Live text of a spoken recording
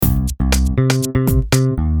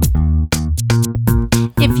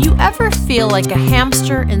feel like a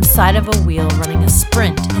hamster inside of a wheel running a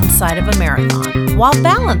sprint inside of a marathon while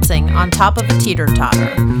balancing on top of a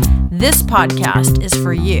teeter-totter? This podcast is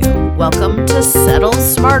for you. Welcome to Settle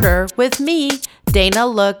Smarter with me, Dana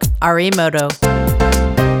Look Arimoto.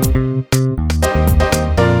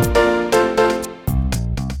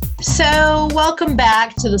 So welcome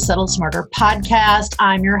back to the Settle Smarter podcast.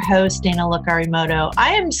 I'm your host, Dana Look Arimoto.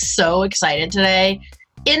 I am so excited today.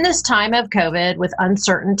 In this time of COVID, with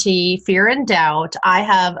uncertainty, fear, and doubt, I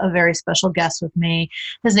have a very special guest with me.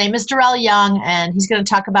 His name is Darrell Young, and he's going to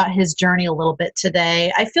talk about his journey a little bit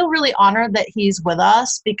today. I feel really honored that he's with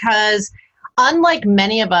us because unlike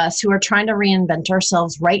many of us who are trying to reinvent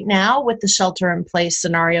ourselves right now with the shelter-in-place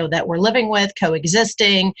scenario that we're living with,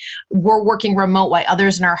 coexisting, we're working remote while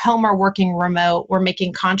others in our home are working remote, we're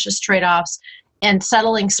making conscious trade-offs and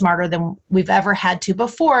settling smarter than we've ever had to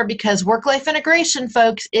before because work-life integration,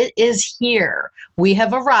 folks, it is here. We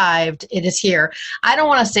have arrived. It is here. I don't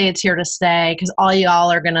want to say it's here to stay because all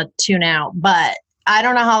y'all are going to tune out, but I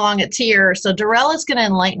don't know how long it's here. So Darrell is going to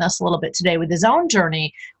enlighten us a little bit today with his own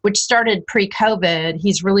journey, which started pre-COVID.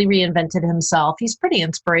 He's really reinvented himself. He's pretty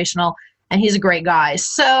inspirational, and he's a great guy.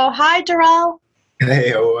 So hi, Darrell. Hey,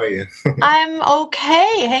 how are you? I'm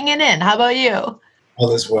okay, hanging in. How about you?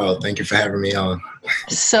 All is well. Thank you for having me on.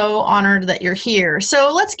 So honored that you're here.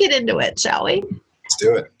 So let's get into it, shall we? Let's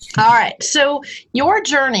do it. All right. So your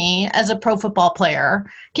journey as a pro football player,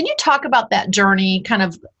 can you talk about that journey, kind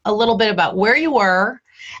of a little bit about where you were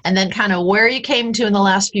and then kind of where you came to in the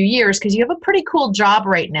last few years? Because you have a pretty cool job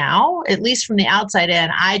right now, at least from the outside in.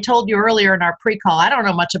 I told you earlier in our pre-call, I don't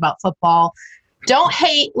know much about football. Don't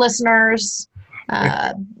hate, listeners.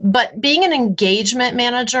 But being an engagement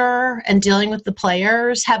manager and dealing with the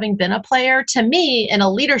players, having been a player, to me, in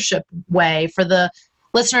a leadership way, for the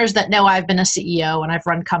listeners that know I've been a CEO and I've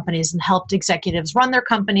run companies and helped executives run their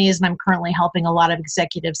companies, and I'm currently helping a lot of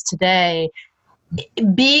executives today,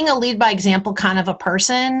 being a lead by example kind of a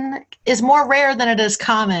person is more rare than it is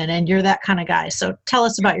common, and you're that kind of guy. So tell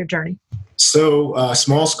us about your journey. So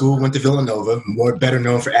small school, went to Villanova, better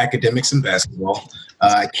known for academics and basketball.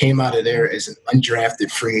 I came out of there as an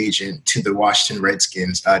undrafted free agent to the Washington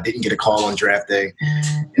Redskins. Didn't get a call on draft day.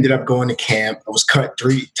 Ended up going to camp. I was cut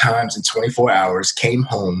 3 times in 24 hours, came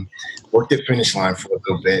home, worked at Finish Line for a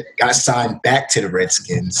little bit, got signed back to the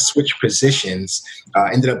Redskins, switched positions,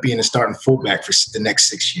 ended up being a starting fullback for the next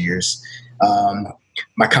 6 years.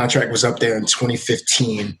 My contract was up there in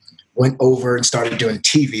 2015. Went over and started doing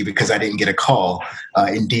TV because I didn't get a call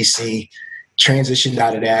in DC. Transitioned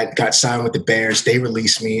out of that, got signed with the Bears. They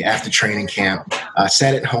released me after training camp.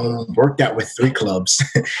 Sat at home, worked out with 3 clubs.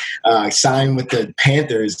 Signed with the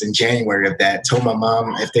Panthers in January of that. Told my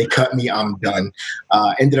mom if they cut me, I'm done.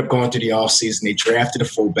 Ended up going through the offseason. They drafted a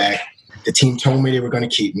fullback. The team told me they were going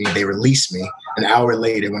to keep me. They released me an hour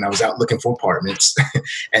later when I was out looking for apartments.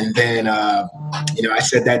 And then, I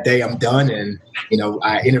said that day I'm done. And,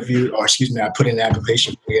 I put in an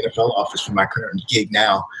application for the NFL office for my current gig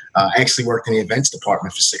now. I actually worked in the events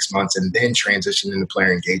department for 6 months and then transitioned into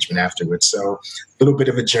player engagement afterwards. So a little bit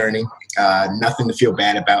of a journey, nothing to feel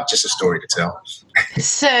bad about, just a story to tell.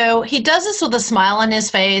 So he does this with a smile on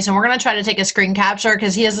his face, and we're going to try to take a screen capture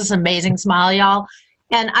because he has this amazing smile, y'all.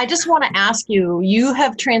 And I just want to ask you, you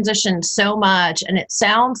have transitioned so much, and it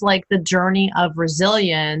sounds like the journey of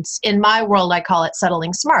resilience. In my world, I call it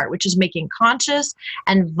settling smart, which is making conscious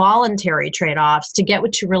and voluntary trade-offs to get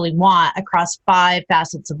what you really want across 5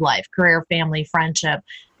 facets of life: career, family, friendship,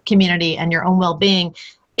 community, and your own well-being.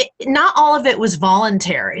 Not all of it was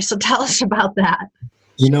voluntary. So tell us about that.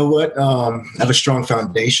 You know what? I have a strong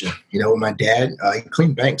foundation. With my dad, he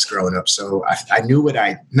cleaned banks growing up. So I knew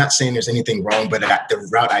not saying there's anything wrong, but the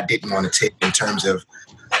route I didn't want to take in terms of,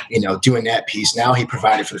 doing that piece. Now he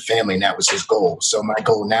provided for the family, and that was his goal. So my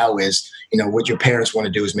goal now is, what your parents want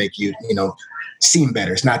to do is make you, seem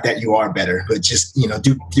better. It's not that you are better, but just,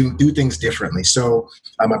 do things differently. So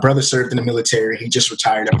my brother served in the military. He just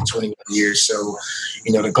retired after 21 years. So,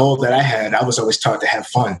 the goal that I had, I was always taught to have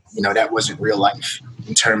fun. That wasn't real life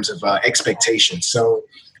in terms of expectations. So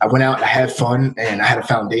I went out, I had fun, and I had a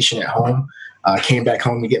foundation at home. Came back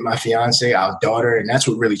home to get my fiance, our daughter, and that's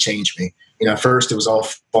what really changed me. At first it was all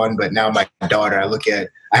fun, but now my daughter,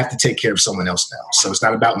 I have to take care of someone else now. So it's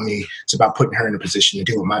not about me. It's about putting her in a position to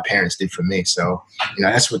do what my parents did for me. So,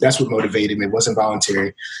 that's what motivated me. It wasn't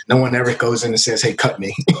voluntary. No one ever goes in and says, hey, cut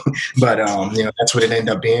me. But, that's what it ended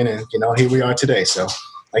up being. And, here we are today. So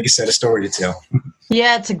like I said, a story to tell.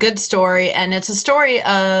 Yeah, it's a good story. And it's a story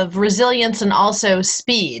of resilience and also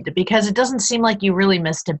speed, because it doesn't seem like you really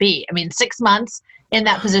missed a beat. I mean, 6 months in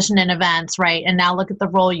that position in events, right? And now look at the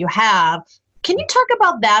role you have. Can you talk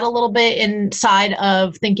about that a little bit inside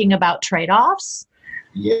of thinking about trade-offs?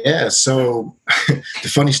 Yeah. So the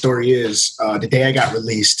funny story is the day I got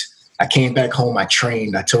released, I came back home, I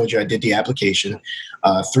trained. I told you I did the application.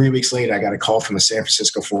 3 weeks later, I got a call from the San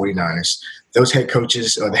Francisco 49ers. Those head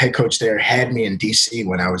coaches, or the head coach there, had me in D.C.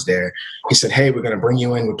 when I was there. He said, hey, we're going to bring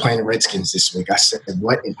you in. We're playing the Redskins this week. I said,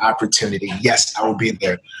 what an opportunity. Yes, I will be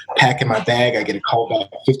there. Packing my bag, I get a call back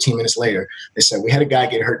 15 minutes later. They said, we had a guy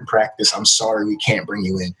get hurt in practice. I'm sorry, we can't bring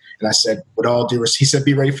you in. And I said, with all due respect, he said,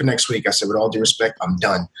 be ready for next week. I said, with all due respect, I'm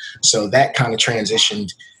done. So that kind of transitioned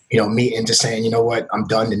me into saying, you know what, I'm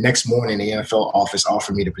done. The next morning, the NFL office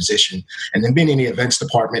offered me the position. And then being in the events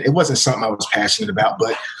department, it wasn't something I was passionate about,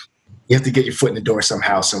 but you have to get your foot in the door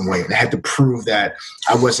somehow, some way. And I had to prove that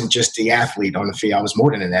I wasn't just the athlete on the field. I was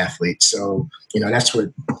more than an athlete. So, that's what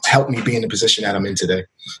helped me be in the position that I'm in today.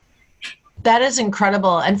 That is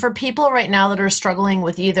incredible. And for people right now that are struggling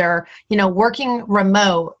with either, working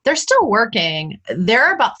remote, they're still working. There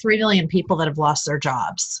are about 3 million people that have lost their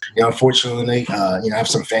jobs. Unfortunately, I have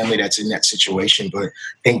some family that's in that situation, but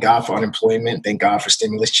thank God for unemployment. Thank God for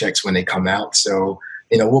stimulus checks when they come out. So,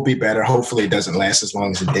 we'll be better. Hopefully it doesn't last as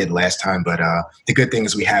long as it did last time. But the good thing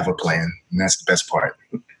is we have a plan, and that's the best part.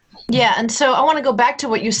 Yeah. And so I want to go back to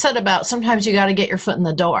what you said about sometimes you got to get your foot in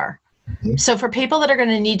the door. So for people that are going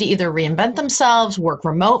to need to either reinvent themselves, work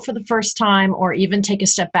remote for the first time, or even take a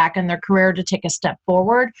step back in their career to take a step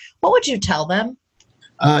forward, what would you tell them?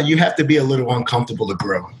 You have to be a little uncomfortable to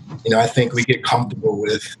grow. I think we get comfortable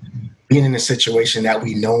with being in a situation that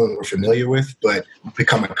we know and we're familiar with, but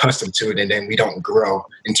become accustomed to it, and then we don't grow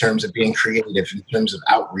in terms of being creative, in terms of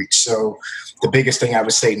outreach. So the biggest thing I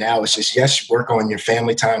would say now is just, yes, work on your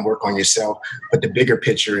family time, work on yourself, but the bigger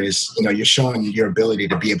picture is, you're showing your ability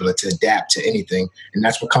to be able to adapt to anything, and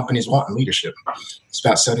that's what companies want in leadership. It's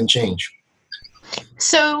about sudden change.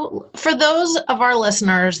 So for those of our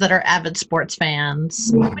listeners that are avid sports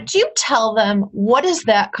fans, would you tell them what is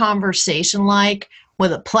that conversation like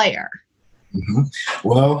with a player? Mm-hmm.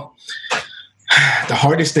 Well, the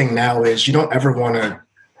hardest thing now is you don't ever want to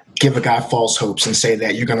give a guy false hopes and say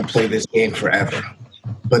that you're going to play this game forever.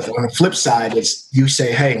 But on the flip side is you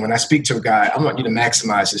say, hey, when I speak to a guy, I want you to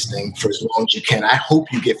maximize this thing for as long as you can. I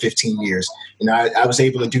hope you get 15 years. I was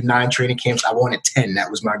able to do 9 training camps. I wanted 10.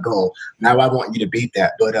 That was my goal. Now I want you to beat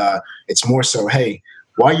that. But it's more so, hey,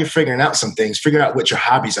 while you're figuring out some things, figure out what your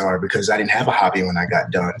hobbies are, because I didn't have a hobby when I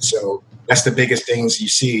got done. So that's the biggest things you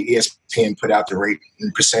see. ESPN put out the rate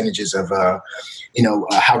and percentages of,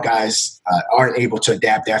 how guys aren't able to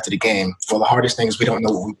adapt after the game. Well, the hardest thing is we don't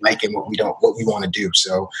know what we like and what we want to do.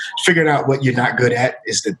 So figuring out what you're not good at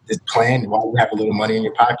is the plan while you have a little money in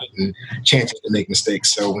your pocket and chances to make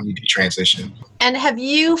mistakes. So when you do transition. And have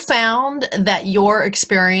you found that your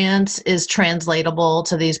experience is translatable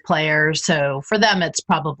to these players? So for them, it's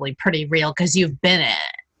probably pretty real because you've been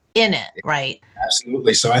in it, right?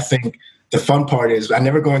 Absolutely. So I think the fun part is I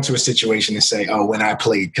never go into a situation and say, oh, when I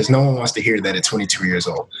played, because no one wants to hear that at 22 years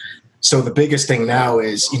old. So the biggest thing now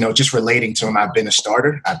is, just relating to them. I've been a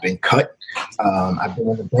starter. I've been cut. I've been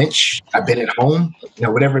on the bench. I've been at home.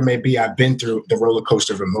 Whatever it may be, I've been through the roller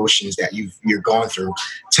coaster of emotions that you're gone through.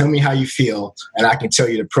 Tell me how you feel, and I can tell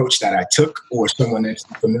you the approach that I took, or someone that's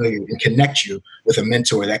familiar, and connect you with a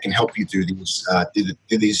mentor that can help you through these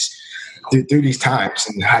times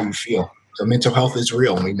and how you feel. So mental health is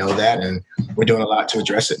real, and we know that, and we're doing a lot to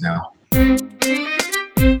address it now.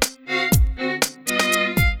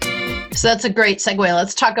 So that's a great segue.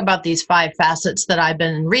 Let's talk about these 5 facets that I've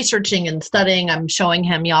been researching and studying. I'm showing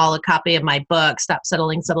y'all a copy of my book, Stop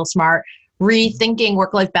Settling, Settle Smart, Rethinking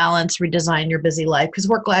Work-Life Balance, Redesign Your Busy Life. Because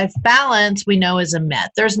work-life balance, we know, is a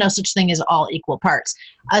myth. There's no such thing as all equal parts,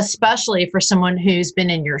 especially for someone who's been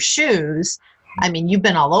in your shoes. I mean, you've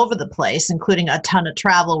been all over the place, including a ton of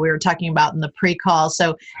travel we were talking about in the pre-call.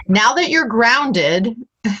 So now that you're grounded,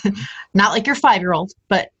 not like your 5-year-old,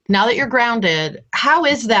 but now that you're grounded, how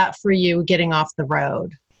is that for you getting off the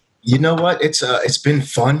road? You know what? It's been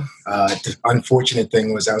fun. The unfortunate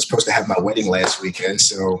thing was I was supposed to have my wedding last weekend.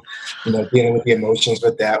 So, dealing with the emotions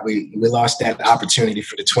with that, we lost that opportunity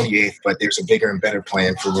for the 28th, but there's a bigger and better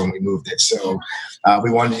plan for when we moved it. So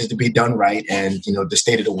we wanted it to be done right. And, the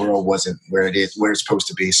state of the world wasn't where it's supposed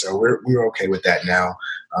to be. So we're okay with that now.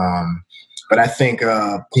 But I think,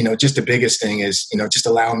 just the biggest thing is, just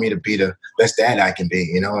allowing me to be the best dad I can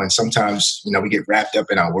be, and sometimes, we get wrapped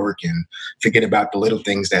up in our work and forget about the little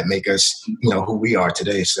things that make us, who we are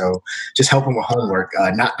today. So just helping with homework,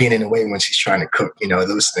 not being in the way when she's trying to cook,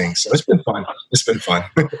 those things. So it's been fun. It's been fun.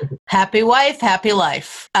 Happy wife, happy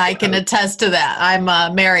life. I can attest to that. I'm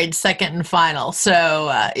married second and final. So,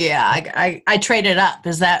 I traded up.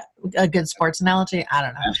 Is that a good sports analogy? I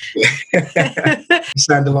don't know.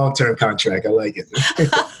 Signed a long-term contract. I like it.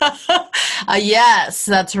 Yes,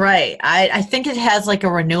 that's right. I think it has like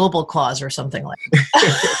a renewable clause or something like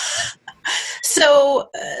that. So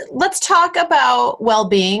let's talk about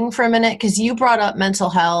well-being for a minute, because you brought up mental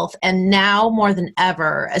health, and now more than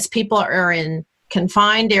ever, as people are in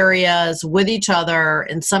confined areas with each other,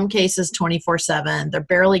 in some cases 24/7, they're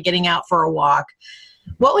barely getting out for a walk.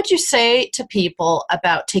 What would you say to people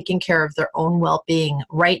about taking care of their own well-being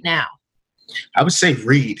right now? I would say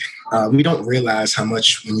read. We don't realize how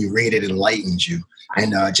much when you read it enlightens you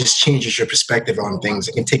and just changes your perspective on things.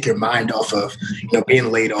 It can take your mind off of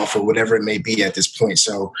being laid off or whatever it may be at this point.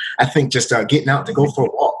 So I think just getting out to go for a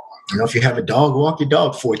walk. If you have a dog, walk your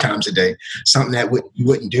dog 4 times a day. Something that you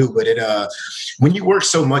wouldn't do, but when you work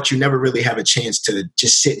so much, you never really have a chance to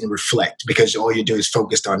just sit and reflect, because all you do is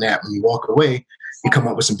focused on that. When you walk away, you come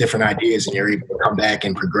up with some different ideas and you're able to come back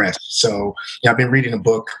and progress. So I've been reading a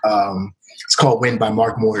book. It's called Win by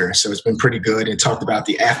Mark Moyer. So it's been pretty good, and talked about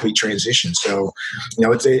the athlete transition. So,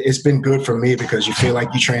 it's been good for me, because you feel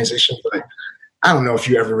like you transition, but I don't know if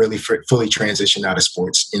you ever really fully transition out of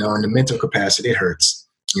sports. In the mental capacity, it hurts.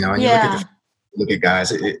 And you look at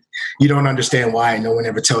guys, you don't understand why. No one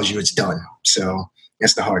ever tells you it's done. So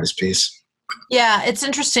that's the hardest piece. Yeah, it's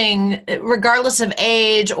interesting, regardless of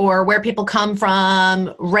age or where people come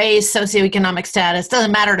from, race, socioeconomic status,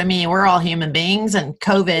 doesn't matter to me. We're all human beings, and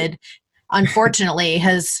COVID, unfortunately,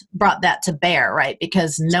 has brought that to bear, right?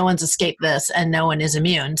 Because no one's escaped this and no one is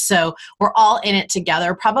immune. So we're all in it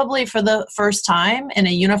together, probably for the first time in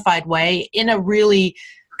a unified way, in a really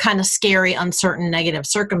kind of scary, uncertain, negative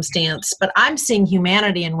circumstance. But I'm seeing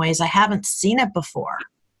humanity in ways I haven't seen it before.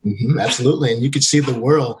 Mm-hmm, absolutely. And you could see the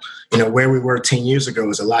world, where we were 10 years ago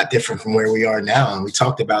is a lot different from where we are now. And we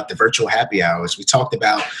talked about the virtual happy hours. We talked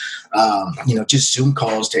about, just Zoom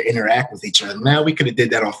calls to interact with each other. Now we could have did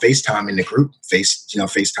that on FaceTime in the group,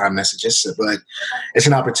 FaceTime messages. But it's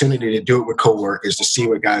an opportunity to do it with coworkers, to see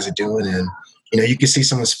what guys are doing. And, you can see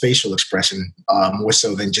someone's facial expression more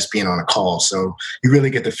so than just being on a call. So you really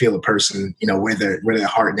get to feel a person, where their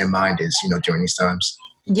heart and their mind is, during these times.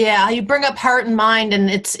 Yeah, you bring up heart and mind, and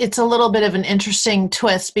it's a little bit of an interesting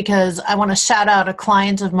twist, because I want to shout out a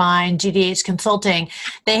client of mine, GDH Consulting.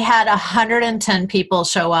 They had 110 people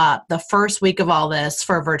show up the first week of all this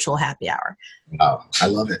for a virtual happy hour. Wow, I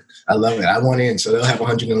love it. I want in, so they'll have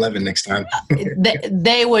 111 next time.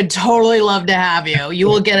 they would totally love to have you. You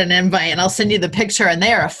will get an invite, and I'll send you the picture, and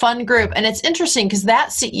they are a fun group. And it's interesting because that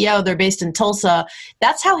CEO, they're based in Tulsa,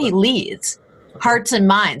 that's how he leads. Hearts and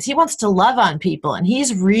minds. He wants to love on people, and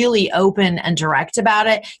he's really open and direct about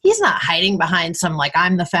it. He's not hiding behind some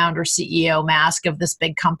I'm the founder CEO mask of this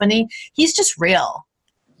big company. He's just real.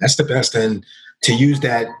 That's the best. And to use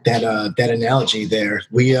that analogy there,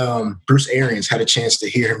 Bruce Arians had a chance to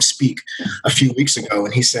hear him speak a few weeks ago,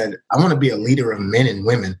 and he said, I want to be a leader of men and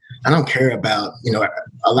women. I don't care about,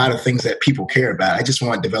 a lot of things that people care about. I just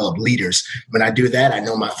want to develop leaders. When I do that, I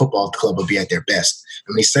know my football club will be at their best.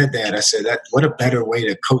 And when he said that, I said, what a better way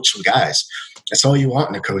to coach some guys. That's all you want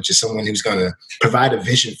in a coach, is someone who's going to provide a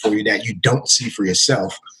vision for you that you don't see for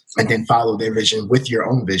yourself, and then follow their vision with your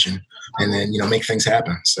own vision, and then, make things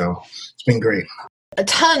happen. So it's been great.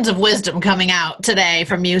 Tons of wisdom coming out today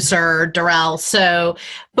from you, Sir Darrell. So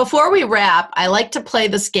before we wrap, I like to play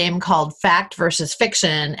this game called Fact versus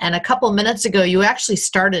Fiction. And a couple minutes ago, you actually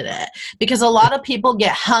started it, because a lot of people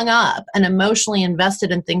get hung up and emotionally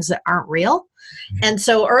invested in things that aren't real. And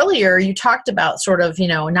so earlier you talked about sort of,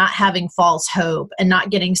 not having false hope and not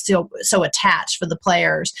getting so attached for the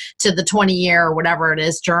players to the 20-year or whatever it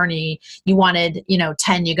is journey. You wanted,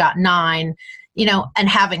 10, you got 9. And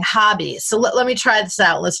having hobbies. So let me try this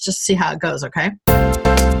out. Let's just see how it goes, okay?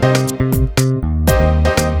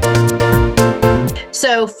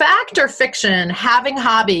 So fact or fiction, having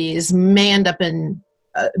hobbies may end up in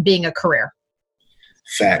being a career.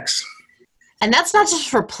 Facts. And that's not just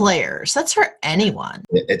for players. That's for anyone.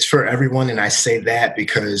 It's for everyone. And I say that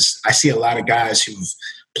because I see a lot of guys who've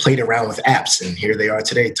played around with apps, and here they are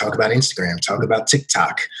today, talk about Instagram, talk about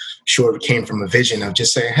TikTok. Sure, it came from a vision of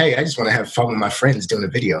just saying, hey, I just want to have fun with my friends doing a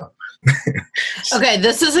video. Okay,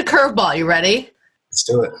 this is a curveball. You ready? Let's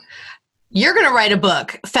do it. You're going to write a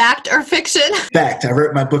book. Fact or fiction? Fact. I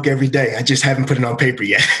write my book every day. I just haven't put it on paper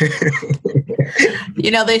yet.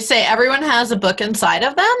 They say everyone has a book inside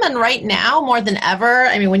of them. And right now, more than ever,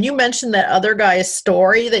 when you mentioned that other guy's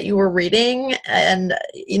story that you were reading and,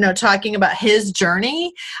 talking about his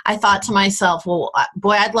journey, I thought to myself, well,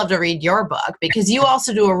 boy, I'd love to read your book, because you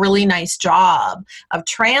also do a really nice job of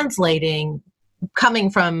translating coming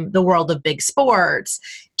from the world of big sports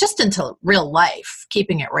just into real life,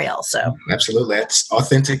 keeping it real. So Absolutely. That's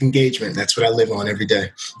authentic engagement. That's what I live on every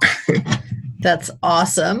day. that's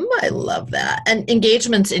awesome. I love that. And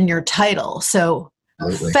engagement's in your title. So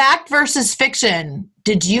Absolutely. Fact versus fiction.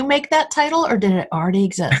 Did you make that title or did it already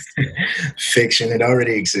exist? Fiction. It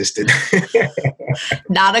already existed.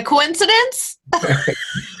 Not a coincidence?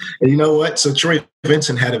 And you know what? So Troy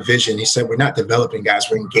Vincent had a vision. He said, we're not developing guys,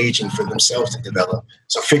 we're engaging for themselves to develop.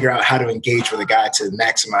 So figure out how to engage with a guy to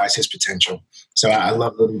maximize his potential. So I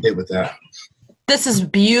love what he did with that. This is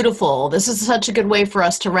beautiful. This is such a good way for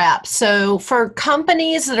us to wrap. So for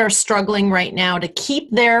companies that are struggling right now to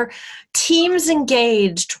keep their teams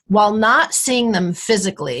engaged while not seeing them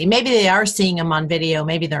physically, maybe they are seeing them on video,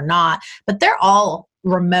 maybe they're not, but they're all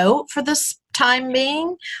remote for this time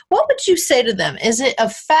being, what would you say to them? Is it a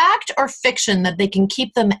fact or fiction that they can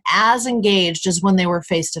keep them as engaged as when they were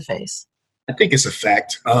face to face? I think it's a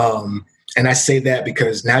fact. And I say that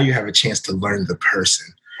because now you have a chance to learn the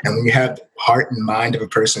person. And when you have the heart and mind of a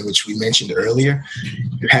person, which we mentioned earlier,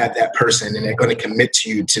 you have that person and they're going to commit to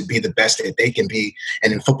you to be the best that they can be.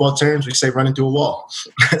 And in football terms, we say running through a wall.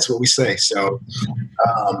 That's what we say. So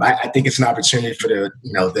I think it's an opportunity for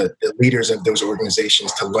the leaders of those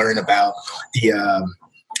organizations to learn about the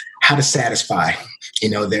how to satisfy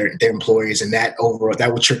their employees, and that overall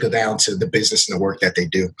that will trickle down to the business and the work that they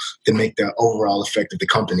do to make the overall effect of the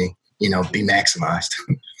company be maximized.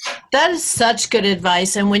 That is such good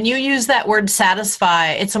advice. And when you use that word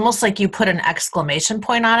satisfy, it's almost like you put an exclamation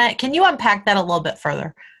point on it. Can you unpack that a little bit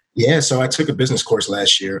further? Yeah, so I took a business course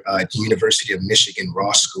last year at the University of Michigan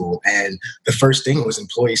Ross School, and the first thing was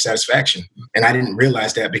employee satisfaction. And I didn't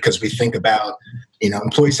realize that because we think about,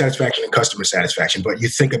 employee satisfaction and customer satisfaction, but you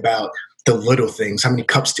think about the little things. How many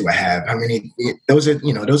cups do I have? How many? Those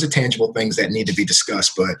are tangible things that need to be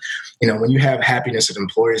discussed. But when you have happiness of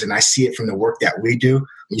employers, and I see it from the work that we do.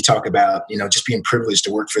 When you talk about just being privileged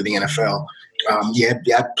to work for the NFL.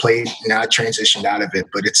 I played. I transitioned out of it,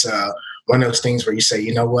 but it's one of those things where you say,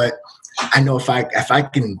 you know what? I know if I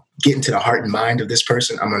can get into the heart and mind of this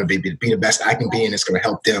person, I'm going to be the best I can be, and it's going to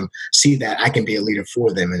help them see that I can be a leader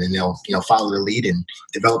for them, and then they'll follow the lead and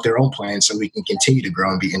develop their own plan so we can continue to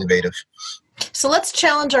grow and be innovative. So let's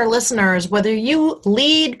challenge our listeners, whether you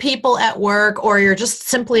lead people at work or you're just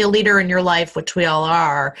simply a leader in your life, which we all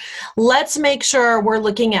are, let's make sure we're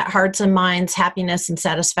looking at hearts and minds, happiness and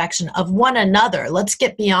satisfaction of one another. Let's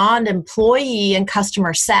get beyond employee and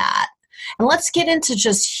customer sat, and let's get into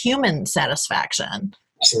just human satisfaction.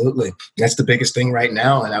 Absolutely. That's the biggest thing right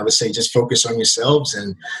now. And I would say just focus on yourselves.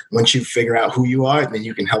 And once you figure out who you are, then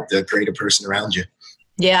you can help the greater person around you.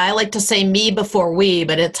 Yeah, I like to say me before we,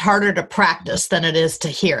 but it's harder to practice than it is to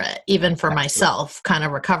hear it, even for myself, kind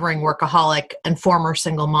of recovering workaholic and former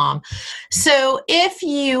single mom. So if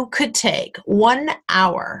you could take 1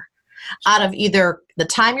 hour out of either the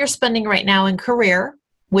time you're spending right now in career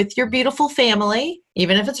with your beautiful family,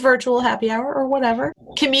 even if it's virtual happy hour or whatever,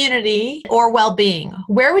 community or well-being,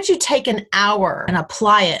 where would you take an hour and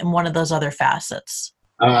apply it in one of those other facets?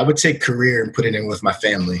 I would take career and put it in with my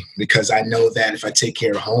family, because I know that if I take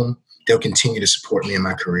care of home, they'll continue to support me in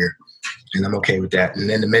my career, and I'm okay with that. And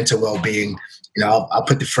then the mental well-being, I'll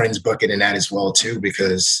put the friends bucket in that as well too,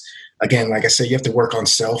 because again, like I said, you have to work on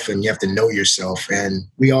self and you have to know yourself, and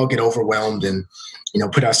we all get overwhelmed and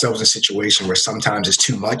put ourselves in a situation where sometimes it's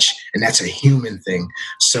too much, and that's a human thing.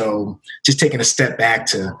 So just taking a step back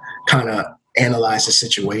to kind of analyze the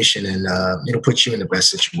situation and put you in the best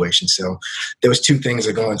situation. So those two things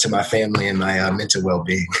are going to my family and my mental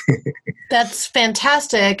well-being. That's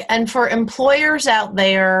fantastic. And for employers out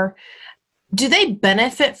there, do they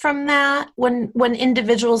benefit from that when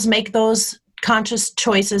individuals make those conscious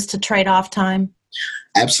choices to trade off time?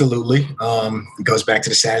 Absolutely. It goes back to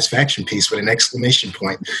the satisfaction piece with an exclamation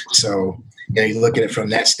point. So, you look at it from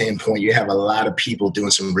that standpoint, you have a lot of people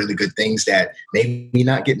doing some really good things that maybe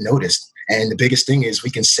not get noticed. And the biggest thing is we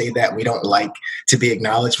can say that we don't like to be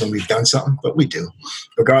acknowledged when we've done something, but we do.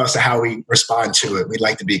 Regardless of how we respond to it, we'd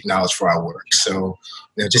like to be acknowledged for our work. So,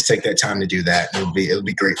 just take that time to do that. It'll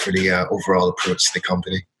be great for the overall approach to the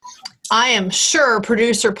company. I am sure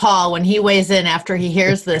producer Paul, when he weighs in after he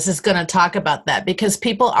hears this, is going to talk about that, because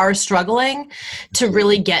people are struggling to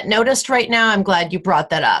really get noticed right now. I'm glad you brought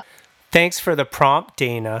that up. Thanks for the prompt,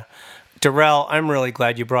 Dana. Darrell, I'm really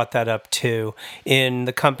glad you brought that up too. In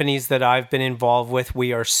the companies that I've been involved with,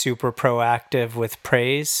 we are super proactive with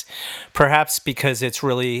praise, perhaps because it's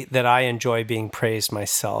really that I enjoy being praised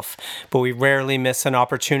myself. But we rarely miss an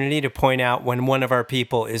opportunity to point out when one of our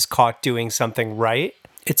people is caught doing something right.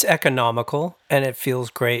 It's economical and it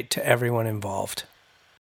feels great to everyone involved.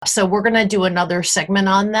 So we're going to do another segment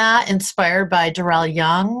on that, inspired by Darrell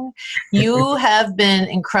Young. You have been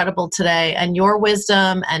incredible today, and your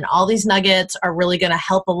wisdom and all these nuggets are really going to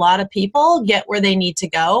help a lot of people get where they need to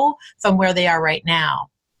go from where they are right now.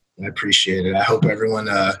 I appreciate it. I hope everyone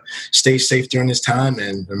stays safe during this time,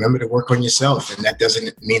 and remember to work on yourself. And that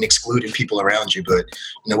doesn't mean excluding people around you, but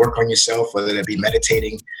work on yourself, whether that be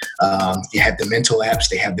meditating. You have the mental apps,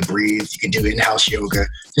 they have the Breathe. You can do in-house yoga.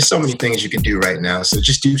 There's so many things you can do right now. So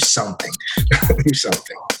just do something. Do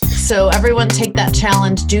something. So everyone take that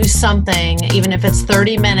challenge, do something, even if it's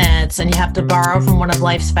 30 minutes and you have to borrow from one of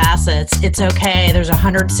life's facets. It's okay. There's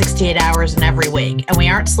 168 hours in every week, and we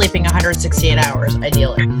aren't sleeping 168 hours,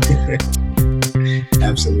 ideally.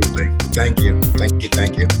 Absolutely. Thank you. Thank you.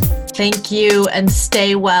 Thank you. Thank you, and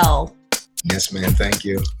stay well. Yes, ma'am. Thank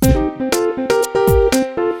you.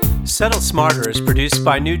 Settle Smarter is produced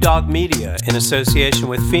by New Dog Media in association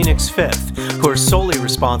with Phoenix Fifth, who are solely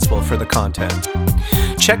responsible for the content.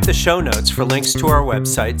 Check the show notes for links to our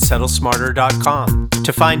website, settlesmarter.com.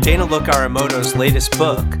 To find Dana Look Arimoto's latest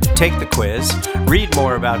book, take the quiz, read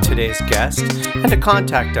more about today's guest, and to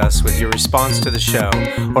contact us with your response to the show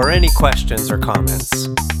or any questions or comments.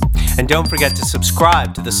 And don't forget to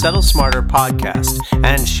subscribe to the Settle Smarter podcast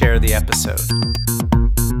and share the episode.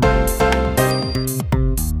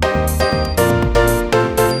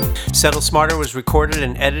 Settle Smarter was recorded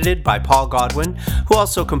and edited by Paul Godwin, who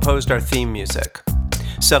also composed our theme music.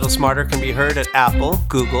 Settle Smarter can be heard at Apple,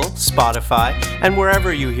 Google, Spotify, and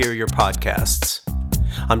wherever you hear your podcasts.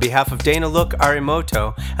 On behalf of Dana Look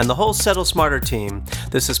Arimoto and the whole Settle Smarter team,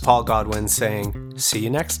 this is Paul Godwin saying, see you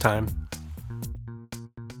next time.